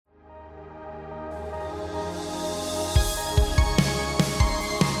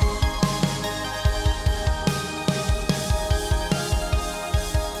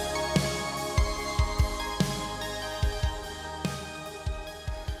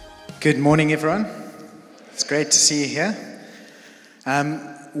Good morning, everyone. It's great to see you here.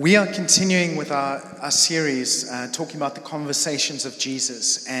 We are continuing with our series talking about the conversations of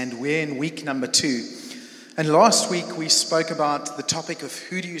Jesus, and we're in week number 2. And last week we spoke about the topic of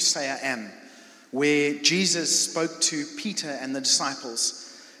who do you say I am, where Jesus spoke to Peter and the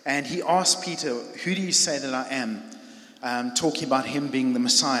disciples, and he asked Peter, who do you say that I am, talking about him being the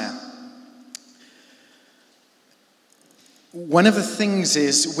Messiah. One of the things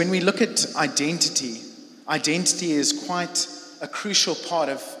is when we look at identity is quite a crucial part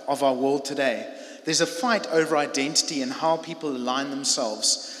of our world today. There's a fight over identity and how people align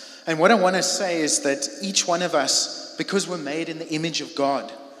themselves. And what I want to say is that each one of us, because we're made in the image of God,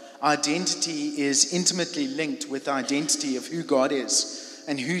 our identity is intimately linked with the identity of who God is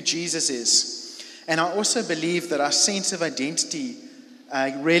and who Jesus is. And I also believe that our sense of identity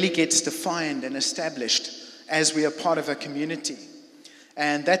really gets defined and established as we are part of a community.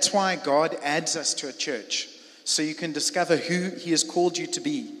 And that's why God adds us to a church, so you can discover who He has called you to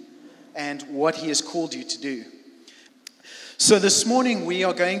be and what He has called you to do. So this morning we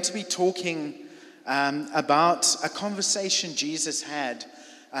are going to be talking about a conversation Jesus had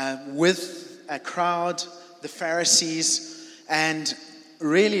with a crowd, the Pharisees, and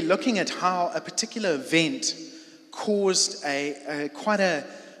really looking at how a particular event caused quite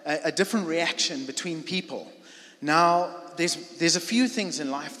a different reaction between people. Now, there's a few things in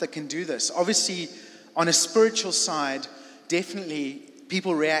life that can do this. Obviously, on a spiritual side, definitely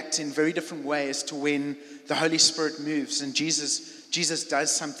people react in very different ways to when the Holy Spirit moves and Jesus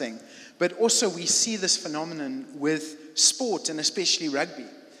does something. But also we see this phenomenon with sport and especially rugby.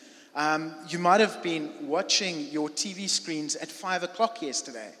 You might have been watching your TV screens at 5 o'clock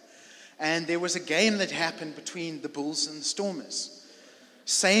yesterday, and there was a game that happened between the Bulls and the Stormers.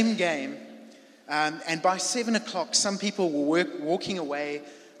 Same game. And by 7 o'clock, some people were walking away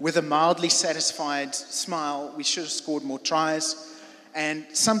with a mildly satisfied smile. We should have scored more tries. And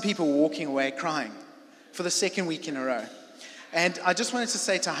some people were walking away crying for the second week in a row. And I just wanted to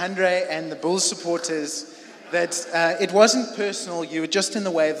say to Andre and the Bulls supporters that it wasn't personal. You were just in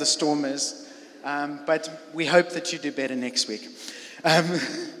the way of the Stormers. But we hope that you do better next week.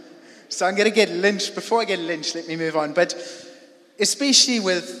 So I'm going to get lynched. Before I get lynched, let me move on. But especially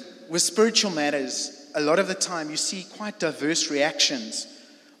with spiritual matters, a lot of the time you see quite diverse reactions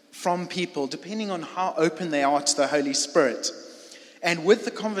from people depending on how open they are to the Holy Spirit. And with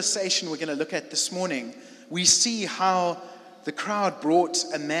the conversation we're going to look at this morning, we see how the crowd brought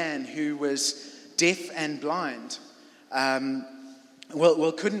a man who was deaf and blind,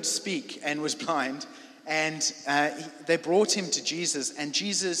 couldn't speak and was blind, and they brought him to Jesus, and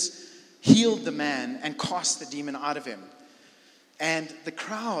Jesus healed the man and cast the demon out of him. And the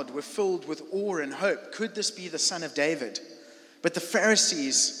crowd were filled with awe and hope. Could this be the Son of David? But the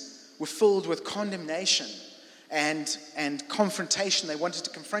Pharisees were filled with condemnation and confrontation. They wanted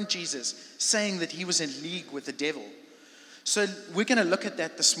to confront Jesus, saying that he was in league with the devil. So we're going to look at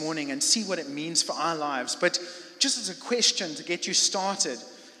that this morning and see what it means for our lives. But just as a question to get you started,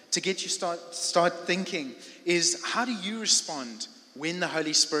 start thinking, is how do you respond when the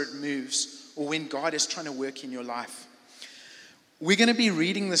Holy Spirit moves or when God is trying to work in your life? We're going to be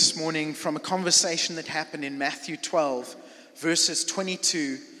reading this morning from a conversation that happened in Matthew 12, verses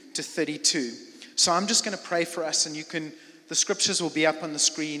 22 to 32. So I'm just going to pray for us, and the scriptures will be up on the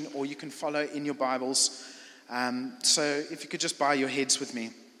screen, or you can follow in your Bibles. So if you could just bow your heads with me.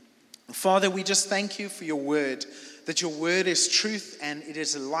 Father, we just thank you for your word, that your word is truth and it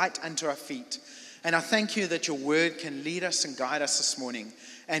is a light unto our feet. And I thank you that your word can lead us and guide us this morning.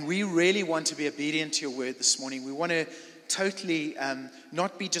 And we really want to be obedient to your word this morning. We want to totally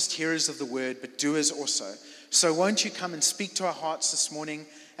not be just hearers of the word, but doers also. So won't you come and speak to our hearts this morning,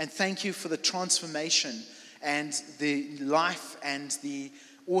 and thank you for the transformation and the life and the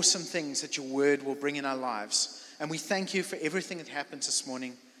awesome things that your word will bring in our lives. And we thank you for everything that happens this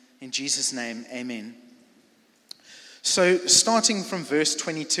morning. In Jesus' name, amen. So starting from verse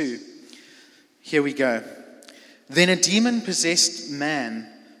 22, here we go. Then a demon-possessed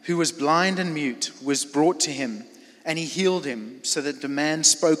man who was blind and mute was brought to him, and he healed him, so that the man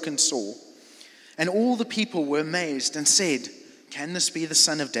spoke and saw. And all the people were amazed and said, "Can this be the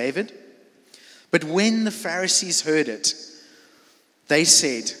Son of David?" But when the Pharisees heard it, they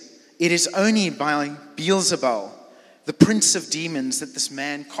said, "It is only by Beelzebul, the prince of demons, that this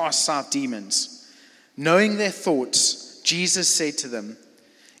man casts out demons." Knowing their thoughts, Jesus said to them,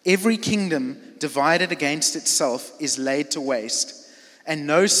 "Every kingdom divided against itself is laid to waste, and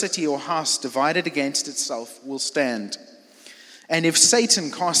no city or house divided against itself will stand. And if Satan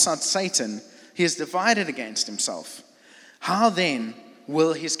casts out Satan, he is divided against himself. How then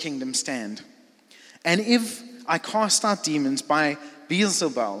will his kingdom stand. And if I cast out demons by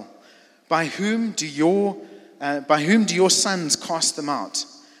Beelzebul, by whom do your sons cast them out?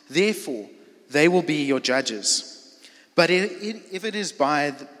 Therefore, they will be your judges. But if it is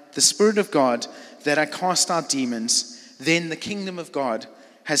by the Spirit of God that I cast out demons, then the kingdom of God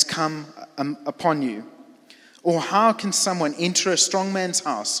has come upon you. Or how can someone enter a strong man's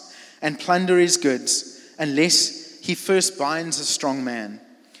house and plunder his goods unless he first binds a strong man?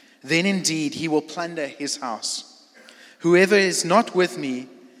 Then indeed he will plunder his house. Whoever is not with me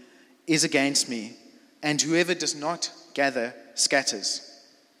is against me, and whoever does not gather scatters.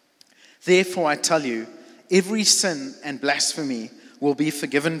 Therefore I tell you, every sin and blasphemy will be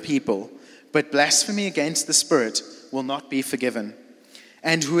forgiven people, but blasphemy against the Spirit will not be forgiven.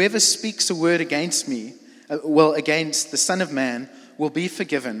 And whoever speaks a word against me, against the Son of Man, will be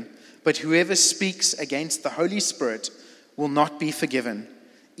forgiven, but whoever speaks against the Holy Spirit will not be forgiven,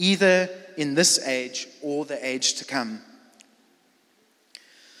 either in this age or the age to come.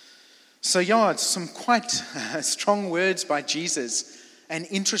 So it's some quite strong words by Jesus and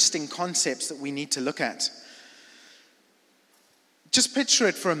interesting concepts that we need to look at. Just picture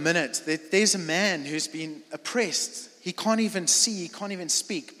it for a minute. There's a man who's been oppressed. He can't even see, he can't even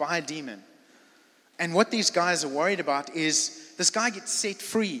speak by a demon. And what these guys are worried about is this guy gets set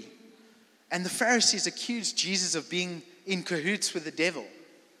free. And the Pharisees accuse Jesus of being in cahoots with the devil.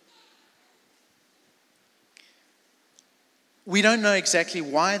 We don't know exactly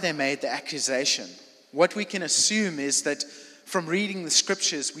why they made the accusation. What we can assume is that from reading the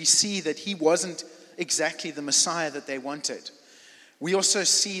scriptures, we see that he wasn't exactly the Messiah that they wanted. We also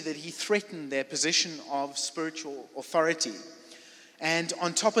see that he threatened their position of spiritual authority. And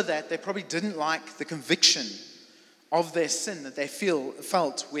on top of that, they probably didn't like the conviction of their sin that they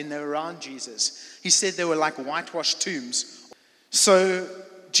felt when they were around Jesus. He said they were like whitewashed tombs. So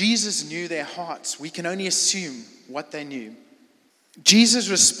Jesus knew their hearts. We can only assume what they knew. Jesus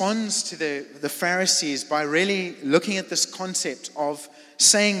responds to the Pharisees by really looking at this concept of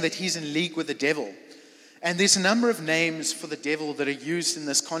saying that he's in league with the devil. And there's a number of names for the devil that are used in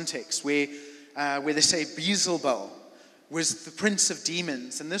this context where they say Beelzebul was the prince of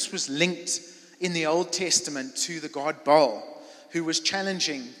demons. And this was linked in the Old Testament to the god Baal, who was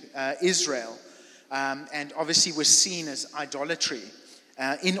challenging Israel and obviously was seen as idolatry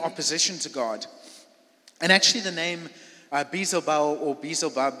in opposition to God. And actually the name Beelzebul or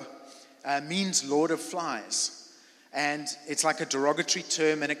Beelzebub means Lord of Flies. And it's like a derogatory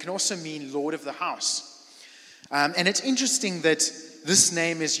term, and it can also mean Lord of the House. And it's interesting that this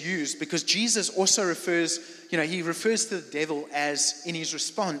name is used because Jesus also refers to the devil as, in his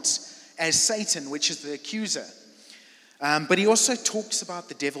response, as Satan, which is the accuser. But he also talks about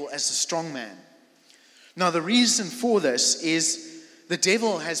the devil as a strong man. Now, the reason for this is the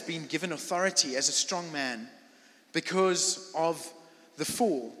devil has been given authority as a strong man because of the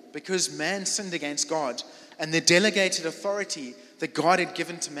fall, because man sinned against God, and the delegated authority that God had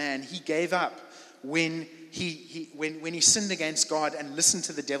given to man, he gave up when he sinned against God and listened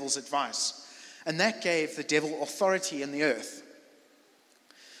to the devil's advice. And that gave the devil authority in the earth.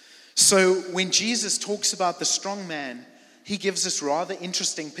 So when Jesus talks about the strong man, he gives this rather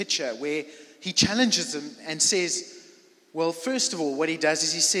interesting picture where he challenges them and says, well, first of all, what he does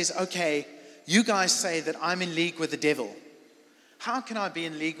is he says, okay, you guys say that I'm in league with the devil. How can I be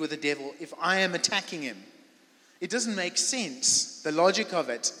in league with the devil if I am attacking him? It doesn't make sense, the logic of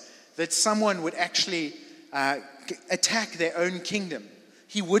it, that someone would actually attack their own kingdom.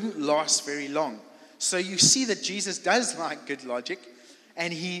 He wouldn't last very long. So you see that Jesus does like good logic,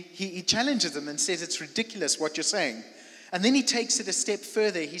 and he challenges them and says, it's ridiculous what you're saying. And then he takes it a step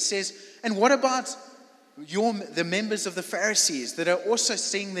further. He says, and what about the members of the Pharisees that are also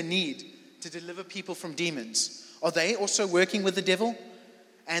seeing the need to deliver people from demons? Are they also working with the devil?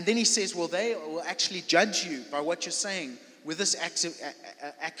 And then he says, well, they will actually judge you by what you're saying with this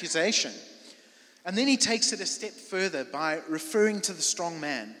accusation. And then he takes it a step further by referring to the strong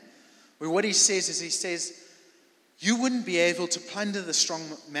man, where what he says is, he says, you wouldn't be able to plunder the strong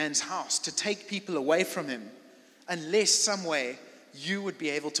man's house, to take people away from him, unless some way you would be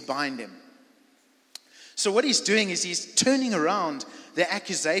able to bind him. So what he's doing is he's turning around the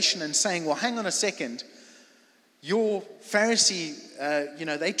accusation and saying, well, hang on a second. Your Pharisee,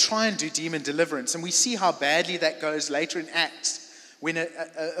 they try and do demon deliverance. And we see how badly that goes later in Acts when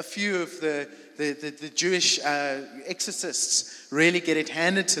a few of the Jewish exorcists really get it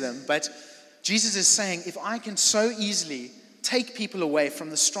handed to them. But Jesus is saying, if I can so easily take people away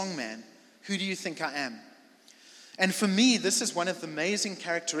from the strong man, who do you think I am? And for me, this is one of the amazing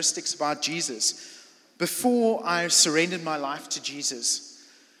characteristics about Jesus, Before I surrendered my life to Jesus,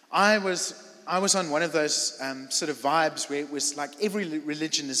 I was on one of those sort of vibes where it was like every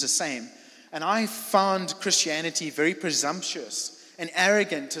religion is the same. And I found Christianity very presumptuous and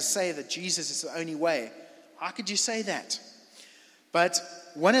arrogant to say that Jesus is the only way. How could you say that? But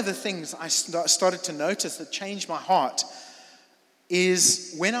one of the things I started to notice that changed my heart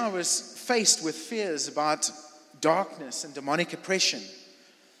is when I was faced with fears about darkness and demonic oppression,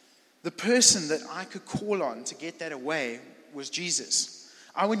 the person that I could call on to get that away was Jesus.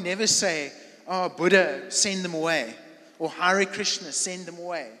 I would never say, "Oh, Buddha, send them away," or "Hare Krishna, send them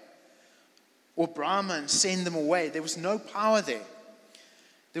away," or "Brahman, send them away." There was no power there.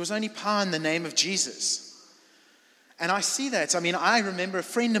 There was only power in the name of Jesus. And I see that. I mean, I remember a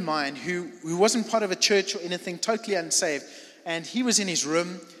friend of mine who wasn't part of a church or anything, totally unsaved, and he was in his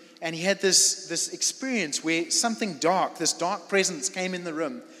room, and he had this experience where something dark, this dark presence came in the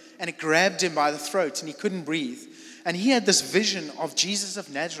room, and it grabbed him by the throat, and he couldn't breathe. And he had this vision of Jesus of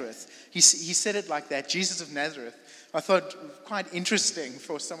Nazareth. He said it like that, Jesus of Nazareth. I thought quite interesting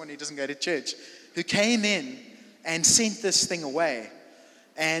for someone who doesn't go to church, who came in and sent this thing away.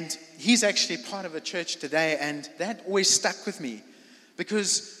 And he's actually part of a church today, and that always stuck with me.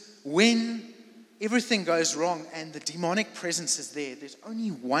 Because when everything goes wrong and the demonic presence is there, there's only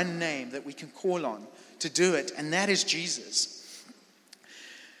one name that we can call on to do it, and that is Jesus.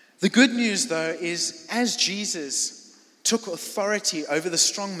 The good news, though, is as Jesus took authority over the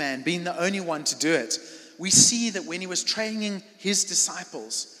strong man, being the only one to do it, we see that when he was training his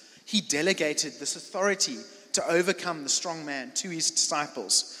disciples, he delegated this authority to overcome the strong man to his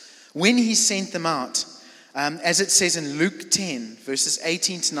disciples. When he sent them out, as it says in Luke 10, verses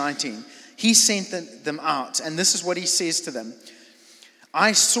 18 to 19, he sent them out, and this is what he says to them.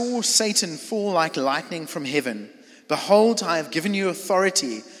 "I saw Satan fall like lightning from heaven. Behold, I have given you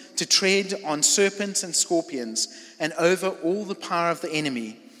authority to tread on serpents and scorpions and over all the power of the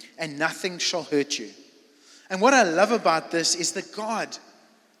enemy, and nothing shall hurt you." And what I love about this is that God,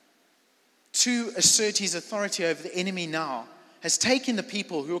 to assert his authority over the enemy now, has taken the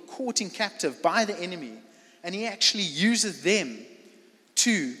people who are caught in captive by the enemy, and he actually uses them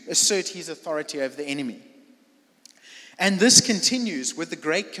to assert his authority over the enemy. And this continues with the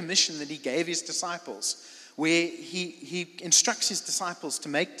Great Commission that he gave his disciples, where he instructs his disciples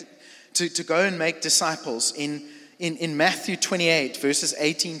to go and make disciples. In Matthew 28, verses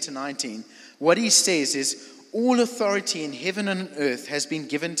 18 to 19, what he says is, "All authority in heaven and on earth has been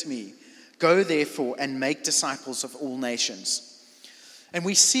given to me. Go therefore and make disciples of all nations." And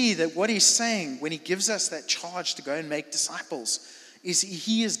we see that what he's saying when he gives us that charge to go and make disciples is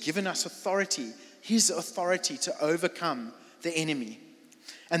he has given us authority, his authority to overcome the enemy.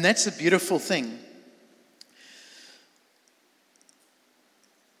 And that's a beautiful thing.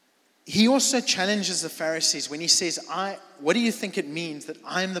 He also challenges the Pharisees when he says, "What do you think it means that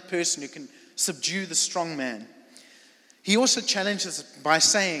I'm the person who can subdue the strong man?" He also challenges by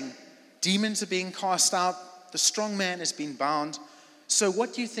saying, demons are being cast out, the strong man has been bound. So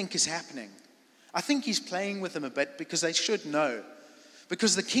what do you think is happening? I think he's playing with them a bit because they should know.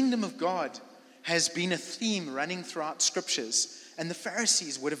 Because the kingdom of God has been a theme running throughout scriptures, and the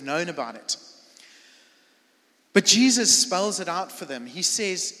Pharisees would have known about it. But Jesus spells it out for them. He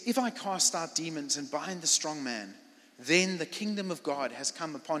says, if I cast out demons and bind the strong man, then the kingdom of God has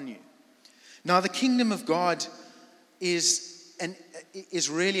come upon you. Now, the kingdom of God is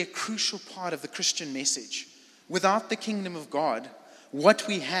really a crucial part of the Christian message. Without the kingdom of God, what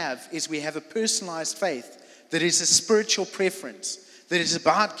we have is we have a personalized faith that is a spiritual preference, that is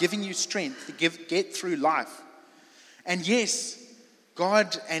about giving you strength to get through life. And yes,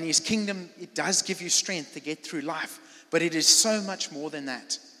 God and his kingdom, it does give you strength to get through life, but it is so much more than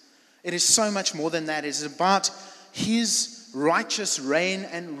that. It is so much more than that. It is about his righteous reign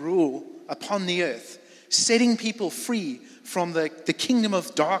and rule upon the earth, setting people free from the kingdom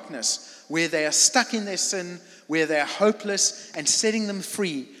of darkness, where they are stuck in their sin, where they are hopeless, and setting them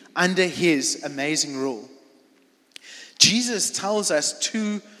free under his amazing rule. Jesus tells us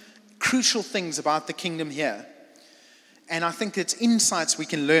two crucial things about the kingdom here. And I think it's insights we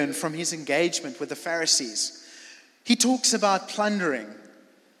can learn from his engagement with the Pharisees. He talks about plundering.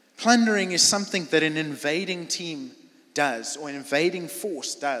 Plundering is something that an invading team does, or an invading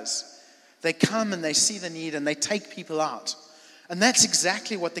force does. They come and they see the need and they take people out. And that's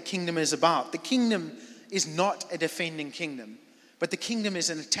exactly what the kingdom is about. The kingdom is not a defending kingdom, but the kingdom is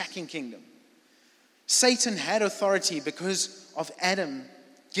an attacking kingdom. Satan had authority because of Adam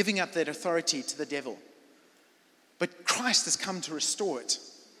giving up that authority to the devil. But Christ has come to restore it.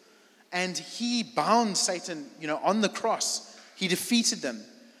 And he bound Satan, on the cross. He defeated them.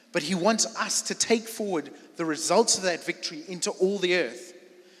 but he wants us to take forward the results of that victory into all the earth.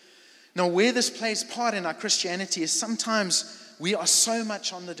 Now, where this plays part in our Christianity is sometimes we are so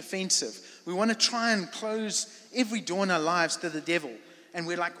much on the defensive. We want to try and close every door in our lives to the devil. And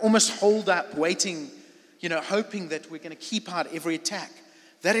we're like almost holed up, waiting, hoping that we're going to keep out every attack.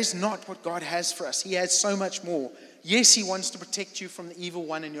 That is not what God has for us. He has so much more. Yes, he wants to protect you from the evil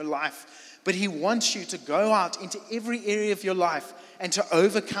one in your life, but he wants you to go out into every area of your life and to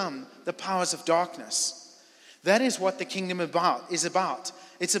overcome the powers of darkness. That is what the kingdom is about.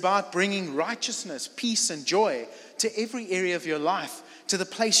 It's about bringing righteousness, peace, and joy to every area of your life, to the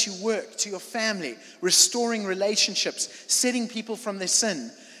place you work, to your family, restoring relationships, setting people from their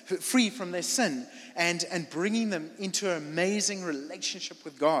sin, free from their sin, and bringing them into an amazing relationship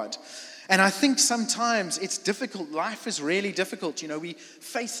with God. And I think sometimes it's difficult. Life is really difficult. We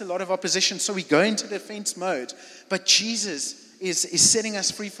face a lot of opposition, so we go into defense mode. But Jesus is setting us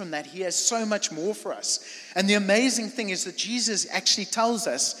free from that. He has so much more for us. And the amazing thing is that Jesus actually tells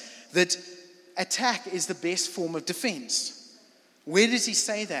us that attack is the best form of defense. Where does he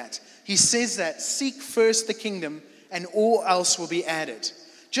say that? He says that, seek first the kingdom and all else will be added.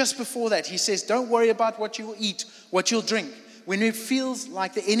 Just before that, he says, don't worry about what you will eat, what you'll drink. When it feels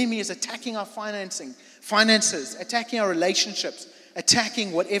like the enemy is attacking our finances, attacking our relationships,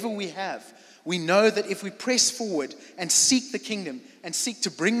 attacking whatever we have, we know that if we press forward and seek the kingdom and seek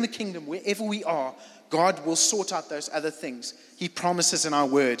to bring the kingdom wherever we are, God will sort out those other things. He promises in our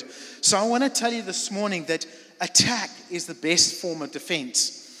word. So I want to tell you this morning that attack is the best form of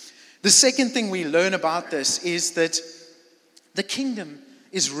defense. The second thing we learn about this is that the kingdom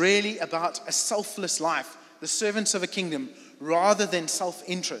is really about a selfless life, the servants of a kingdom, rather than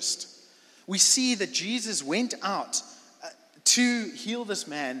self-interest. We see that Jesus went out to heal this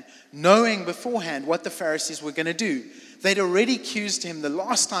man, knowing beforehand what the Pharisees were going to do. They'd already accused him the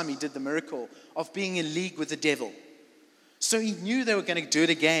last time he did the miracle of being in league with the devil. So he knew they were going to do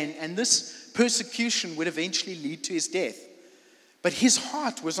it again, and this persecution would eventually lead to his death. But his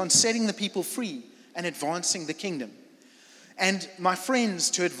heart was on setting the people free and advancing the kingdom. And my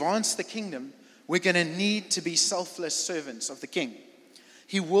friends, to advance the kingdom, we're going to need to be selfless servants of the King.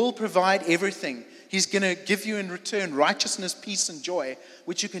 He will provide everything. He's going to give you in return righteousness, peace, and joy,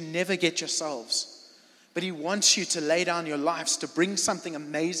 which you can never get yourselves. But he wants you to lay down your lives to bring something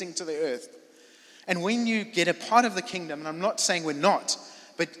amazing to the earth. And when you get a part of the kingdom, and I'm not saying we're not,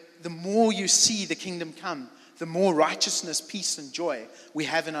 but the more you see the kingdom come, the more righteousness, peace, and joy we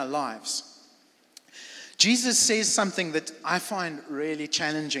have in our lives. Jesus says something that I find really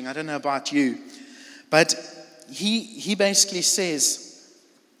challenging. I don't know about you, but he basically says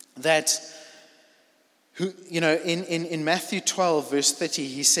that, in Matthew 12, verse 30,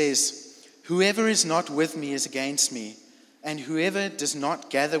 he says, whoever is not with me is against me, and whoever does not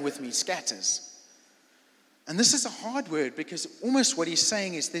gather with me scatters. And this is a hard word because almost what he's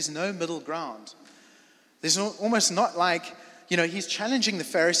saying is there's no middle ground. There's almost not like, he's challenging the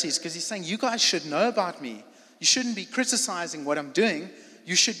Pharisees because he's saying, you guys should know about me. You shouldn't be criticizing what I'm doing.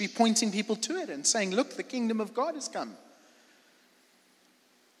 You should be pointing people to it and saying, look, the kingdom of God has come.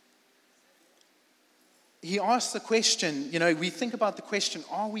 He asks the question, we think about the question,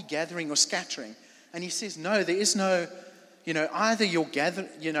 are we gathering or scattering? And he says, no, there is no, either you're gathering,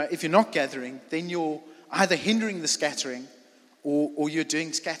 if you're not gathering, then you're either hindering the scattering or you're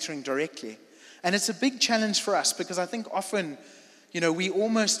doing scattering directly. And it's a big challenge for us because I think often, we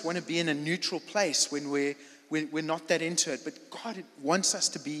almost want to be in a neutral place when we're not that into it. But God wants us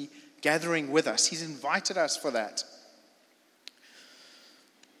to be gathering with us. He's invited us for that.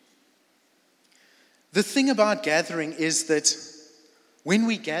 The thing about gathering is that when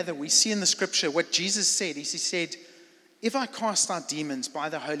we gather, we see in the scripture what Jesus said. He said, if I cast out demons by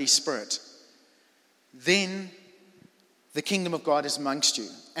the Holy Spirit, then the kingdom of God is amongst you.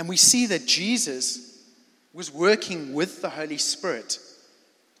 And we see that Jesus was working with the Holy Spirit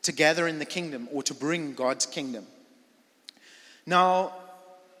to gather in the kingdom or to bring God's kingdom. Now,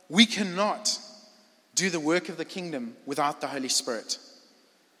 we cannot do the work of the kingdom without the Holy Spirit.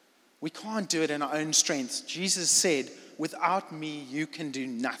 We can't do it in our own strength. Jesus said, without me, you can do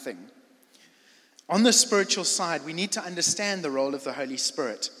nothing. On the spiritual side, we need to understand the role of the Holy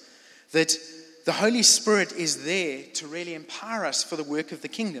Spirit. That the Holy Spirit is there to really empower us for the work of the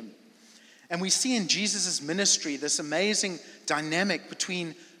kingdom. And we see in Jesus' ministry this amazing dynamic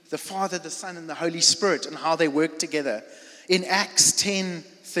between the Father, the Son, and the Holy Spirit and how they work together. In Acts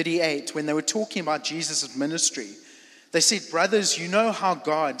 10:38, when they were talking about Jesus' ministry, they said, brothers, you know how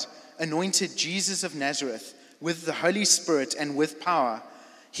God anointed Jesus of Nazareth with the Holy Spirit and with power.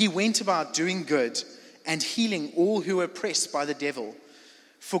 He went about doing good and healing all who were oppressed by the devil,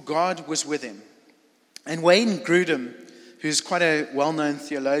 for God was with him. And Wayne Grudem, who's quite a well-known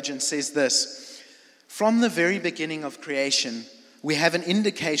theologian, says this: from the very beginning of creation, we have an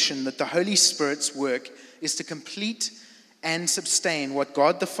indication that the Holy Spirit's work is to complete and sustain what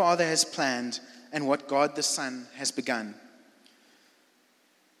God the Father has planned and what God the Son has begun.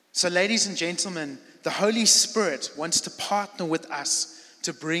 So, ladies and gentlemen, the Holy Spirit wants to partner with us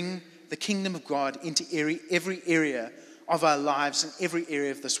to bring the kingdom of God into every area of our lives and every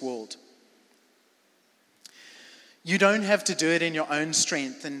area of this world. You don't have to do it in your own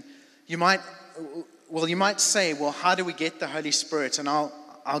strength. And you might say, well, how do we get the Holy Spirit? And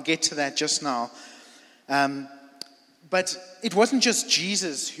I'll get to that just now. But it wasn't just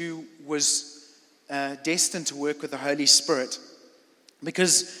Jesus who was destined to work with the Holy Spirit,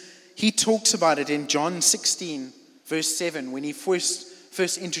 because he talks about it in John 16, verse 7, when he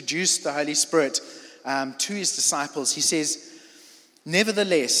first introduced the Holy Spirit to his disciples. He says,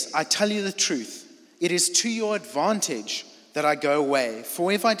 "Nevertheless, I tell you the truth. It is to your advantage that I go away.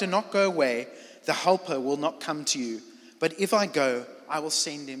 For if I do not go away, the Helper will not come to you. But if I go, I will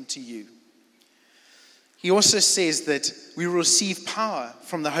send him to you." He also says that we will receive power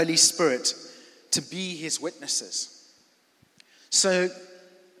from the Holy Spirit to be his witnesses. So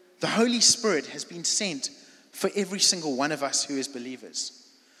the Holy Spirit has been sent for every single one of us who is believers.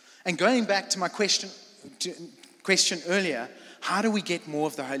 And going back to my question earlier, how do we get more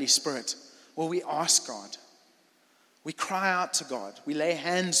of the Holy Spirit? Well, we ask God. We cry out to God. We lay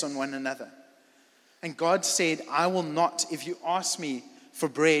hands on one another. And God said, I will not, if you ask me for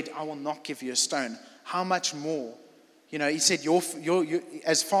bread, I will not give you a stone. How much more? He said,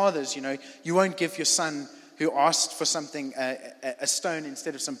 as fathers, you won't give your son who asked for something, a stone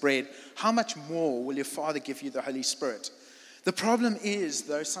instead of some bread. How much more will your Father give you the Holy Spirit? The problem is,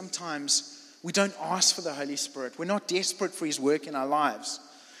 though, sometimes we don't ask for the Holy Spirit. We're not desperate for his work in our lives.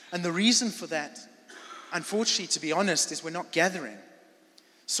 And the reason for that, unfortunately, to be honest, is we're not gathering.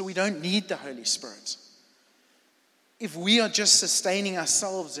 So we don't need the Holy Spirit. If we are just sustaining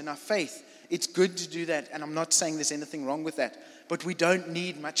ourselves in our faith, it's good to do that, and I'm not saying there's anything wrong with that, but we don't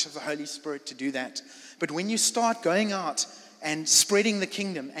need much of the Holy Spirit to do that. But when you start going out and spreading the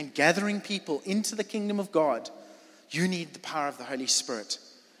kingdom and gathering people into the kingdom of God, you need the power of the Holy Spirit.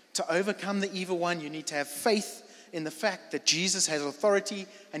 To overcome the evil one, you need to have faith in the fact that Jesus has authority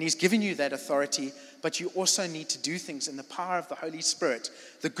and he's given you that authority, but you also need to do things in the power of the Holy Spirit.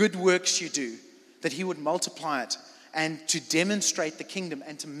 The good works you do, that he would multiply it, and to demonstrate the kingdom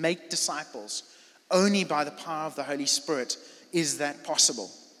and to make disciples. Only by the power of the Holy Spirit is that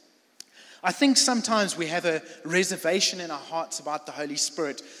possible. I think sometimes we have a reservation in our hearts about the Holy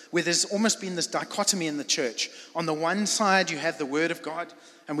Spirit, where there's almost been this dichotomy in the church. On the one side, you have the Word of God,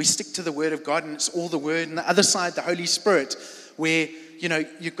 and we stick to the Word of God, and it's all the Word. And the other side, the Holy Spirit, where,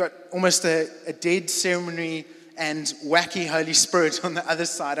 you've got almost a dead ceremony and wacky Holy Spirit on the other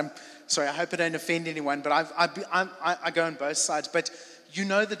side. I'm sorry, I hope I don't offend anyone, but I go on both sides. But you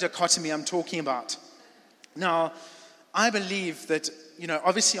know the dichotomy I'm talking about. Now, I believe that,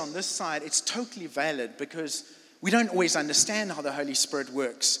 obviously on this side, it's totally valid because we don't always understand how the Holy Spirit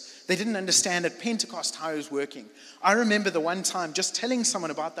works. They didn't understand at Pentecost how he was working. I remember the one time just telling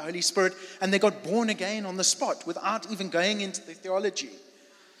someone about the Holy Spirit and they got born again on the spot without even going into the theology.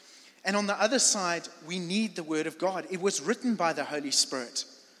 And on the other side, we need the Word of God. It was written by the Holy Spirit.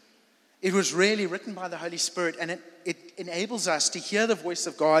 It was really written by the Holy Spirit, and it enables us to hear the voice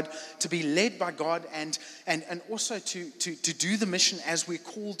of God, to be led by God, and also to do the mission as we're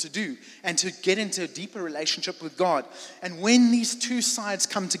called to do, and to get into a deeper relationship with God. And when these two sides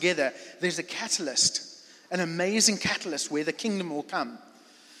come together, there's a catalyst, an amazing catalyst where the kingdom will come.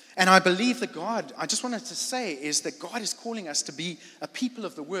 And I believe that God, I just wanted to say, is that God is calling us to be a people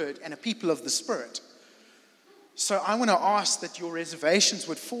of the Word and a people of the Spirit. So I want to ask that your reservations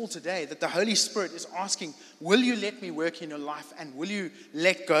would fall today, that the Holy Spirit is asking, will you let me work in your life, and will you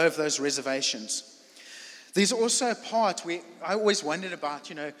let go of those reservations? There's also a part where I always wondered about,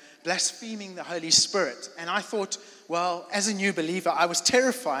 blaspheming the Holy Spirit. And I thought, well, as a new believer, I was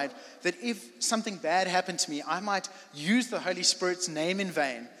terrified that if something bad happened to me, I might use the Holy Spirit's name in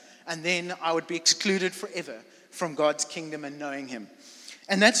vain, and then I would be excluded forever from God's kingdom and knowing him.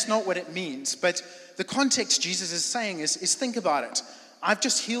 And that's not what it means. But the context Jesus is saying is think about it. I've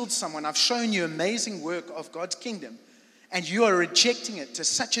just healed someone. I've shown you amazing work of God's kingdom. And you are rejecting it to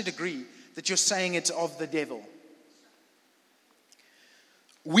such a degree that you're saying it's of the devil.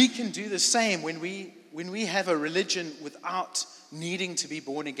 We can do the same when we have a religion without needing to be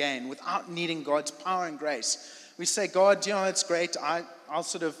born again, without needing God's power and grace. We say, God, it's great. I'll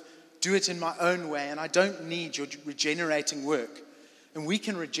sort of do it in my own way, and I don't need your regenerating work. And we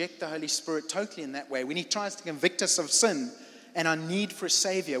can reject the Holy Spirit totally in that way. When he tries to convict us of sin and our need for a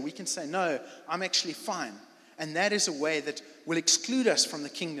Savior, we can say, no, I'm actually fine. And that is a way that will exclude us from the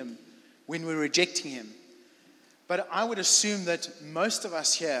kingdom when we're rejecting him. But I would assume that most of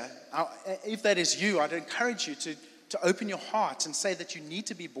us here, if that is you, I'd encourage you to open your heart and say that you need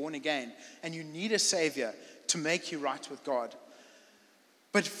to be born again and you need a Savior to make you right with God.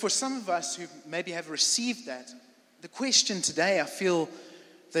 But for some of us who maybe have received that, the question today I feel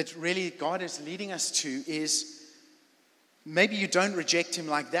that really God is leading us to is, maybe you don't reject him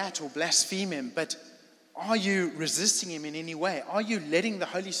like that or blaspheme him, but are you resisting him in any way? Are you letting the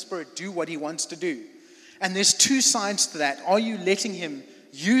Holy Spirit do what he wants to do? And there's two sides to that. Are you letting him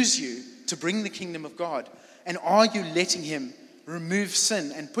use you to bring the kingdom of God? And are you letting him remove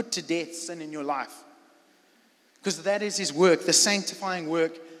sin and put to death sin in your life? Because that is his work, the sanctifying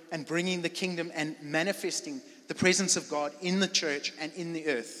work and bringing the kingdom and manifesting the presence of God in the church and in the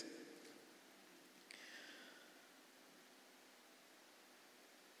earth.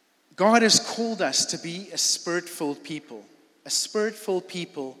 God has called us to be a spirit-filled people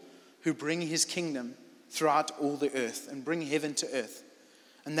who bring his kingdom throughout all the earth and bring heaven to earth.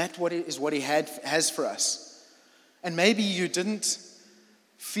 And that is what he has for us. And maybe you didn't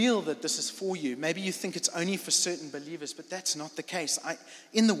feel that this is for you. Maybe you think it's only for certain believers, but that's not the case.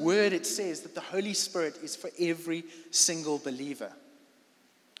 In the Word, it says that the Holy Spirit is for every single believer.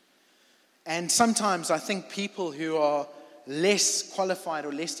 And sometimes I think people who are less qualified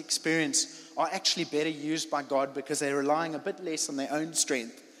or less experienced are actually better used by God because they're relying a bit less on their own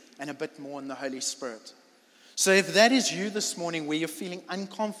strength and a bit more on the Holy Spirit. So if that is you this morning where you're feeling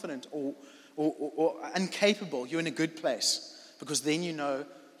unconfident or incapable, you're in a good place. Because then you know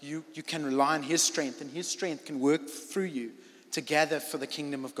you can rely on his strength, and his strength can work through you to gather for the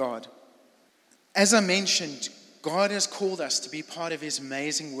kingdom of God. As I mentioned, God has called us to be part of his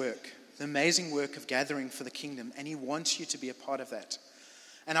amazing work, the amazing work of gathering for the kingdom, and he wants you to be a part of that.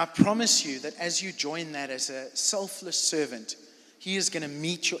 And I promise you that as you join that as a selfless servant, he is going to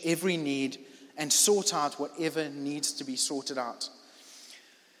meet your every need and sort out whatever needs to be sorted out.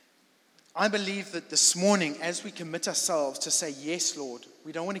 I believe that this morning, as we commit ourselves to say, yes, Lord,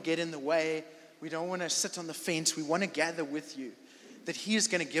 we don't want to get in the way, we don't want to sit on the fence, we want to gather with you, that he is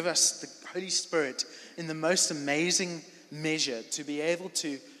going to give us the Holy Spirit in the most amazing measure to be able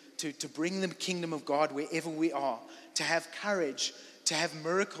to bring the kingdom of God wherever we are, to have courage, to have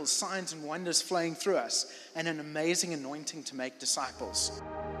miracles, signs and wonders flowing through us, and an amazing anointing to make disciples.